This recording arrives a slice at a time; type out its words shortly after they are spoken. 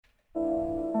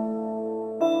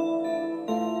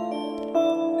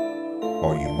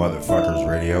motherfuckers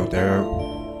radio there.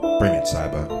 Bring it,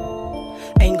 Cyba.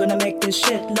 Ain't gonna make this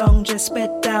shit long, just spit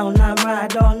down and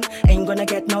ride on. Ain't gonna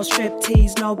get no strip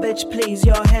tease, no bitch please,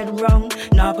 your head wrong.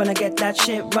 Not gonna get that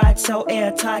shit right, so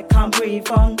airtight, can't breathe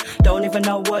on. Don't even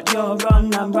know what you're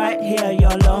on, I'm right here,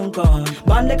 you're long gone.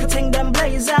 One little thing then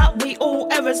blaze out, we all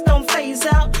errors don't phase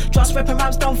out. Trust ripping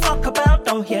rhymes don't fuck about,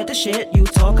 don't hear the shit you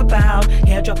talk about.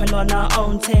 Here dropping on our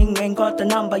own ting, ain't got the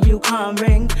number you can't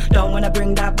ring. Don't wanna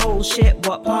bring that bullshit,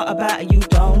 what part about it you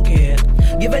don't get?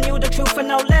 Giving you the truth and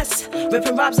no less,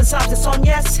 ripping rhymes and sobs, it's on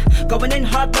yes. Going in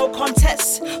hard, no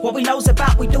contest. What we know's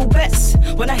about, we do best.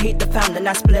 When I hate the fam, then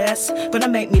that's blessed. Gonna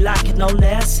make me like it, no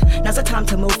less. Now's the time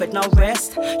to move it, no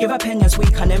rest. Your opinions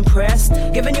weak and impressed.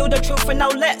 Giving you the truth and no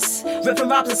less. Ripping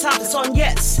rhymes and sobs, it's on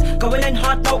yes. Going in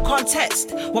hard, no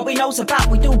contest. What we know's about,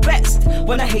 we do best.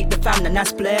 When I hate the fam, then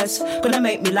that's blessed. Gonna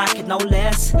make me like it, no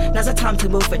less. Now's the time to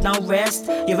move it, no rest.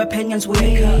 Your opinions weak.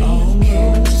 Make our own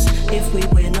moves. If we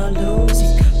win or lose,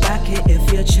 back it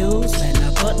if you choose. Man,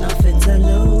 I got nothing to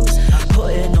lose. I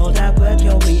put in all that work,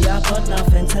 yo, I got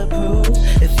nothing to prove.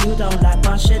 If you don't like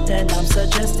my shit, then I'm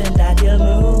suggesting that you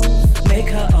move.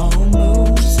 Make our own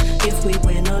moves. If we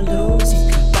win or lose,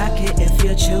 back it if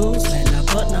you choose. Man, I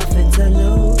got nothing to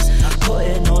lose. I put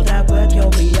in all that work, yo,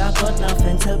 I got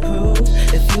nothing to prove.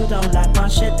 If you don't like my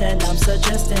shit, then I'm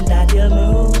suggesting that you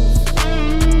move.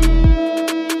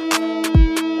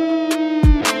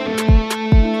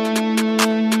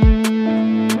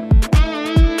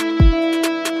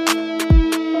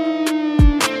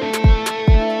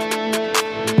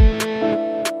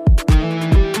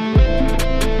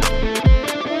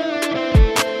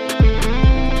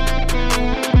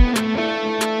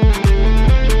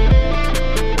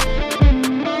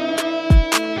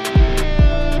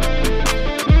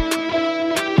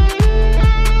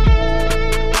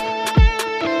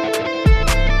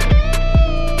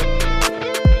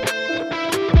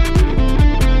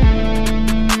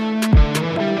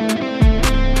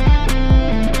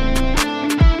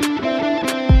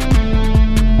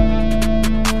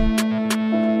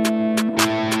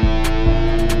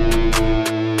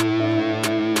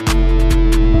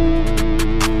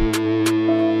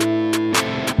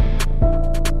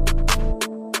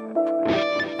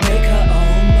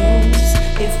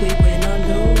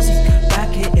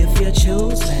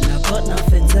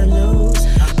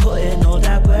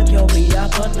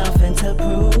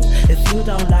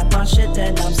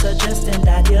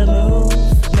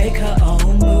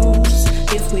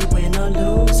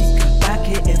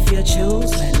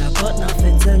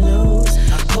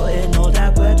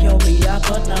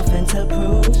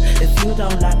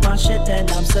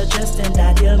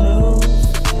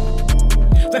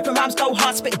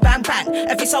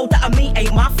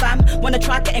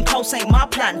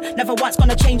 Never once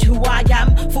gonna change who I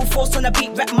am. Full force on the beat,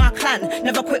 rep my clan.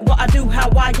 Never quit what I do, how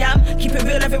I am. Keep it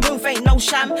real, every roof ain't no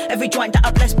sham. Every joint that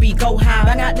I bless be go ham.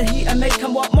 Bang out the heat and make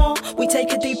them want more. We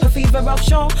take a deeper fever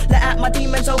offshore. Let out my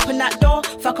demons, open that door.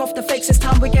 Fuck off the fakes, it's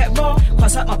time we get raw.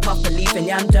 Cross up my path, believing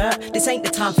yam dirt. This ain't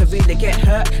the time for really get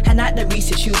hurt. Hand out the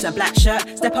Reese's shoes and black shirt.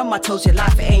 Step on my toes, your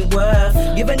life it ain't worth.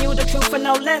 Giving you the truth and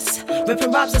no less.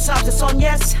 Ripping rhymes and sobs, it's on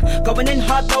yes. Going in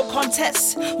hard, no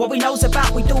contest. What we know's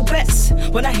about, we do best.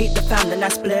 When I hate the fam, then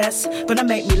that's blessed. Gonna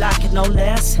make me like it, no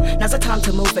less. Now's the time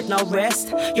to move it, no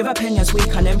rest. Your opinions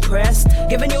weak and impressed.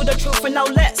 Giving you the truth and no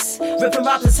less. Ripping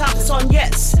rhymes and sobs, it's on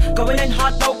yes. Going in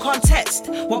hard, no contest.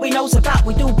 What we know's about,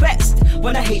 we do best.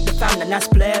 When I hate the fam, then that's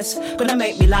blessed. Gonna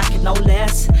make me like it, no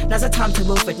less. Now's the time to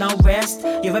move it, no rest.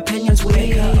 Your opinions weak.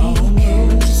 Make our own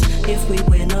moves. If we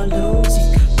win or lose,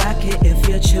 back it if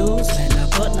you choose. Man,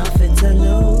 I got nothing to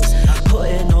lose. I put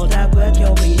in all that work,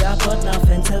 yo, I got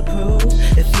nothing to prove.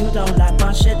 If you don't like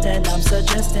my shit, then I'm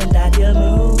suggesting that you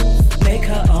move. Make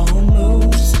our own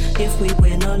moves. If we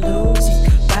win or lose,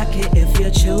 back it if you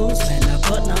choose. Man,